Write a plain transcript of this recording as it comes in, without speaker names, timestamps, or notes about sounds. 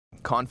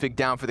config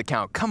down for the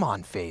count. Come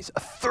on, FaZe.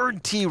 A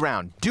third T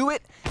round. Do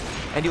it,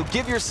 and you'll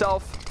give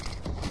yourself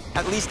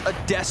at least a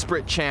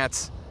desperate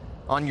chance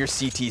on your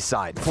CT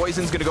side.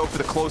 Poison's gonna go for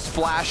the close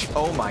flash.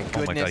 Oh my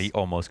goodness. Oh my god, he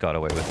almost got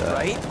away with that.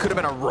 Right? Could have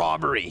been a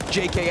robbery.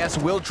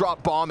 JKS will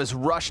drop bomb as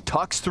Rush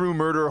tucks through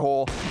Murder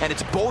Hole, and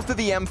it's both of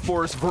the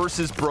M4s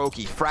versus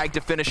broky. Frag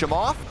to finish him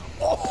off.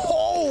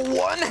 Oh,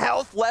 1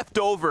 health left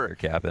over. You're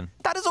capping.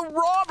 That is a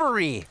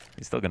robbery.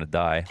 He's still gonna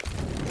die.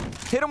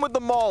 Hit him with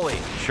the molly.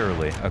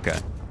 Surely. Okay.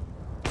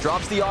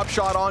 Drops the op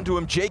shot onto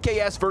him.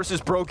 JKS versus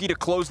broky to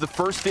close the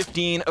first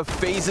 15 of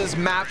FaZe's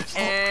map,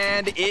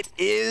 and it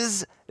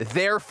is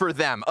there for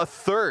them. A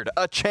third,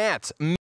 a chance.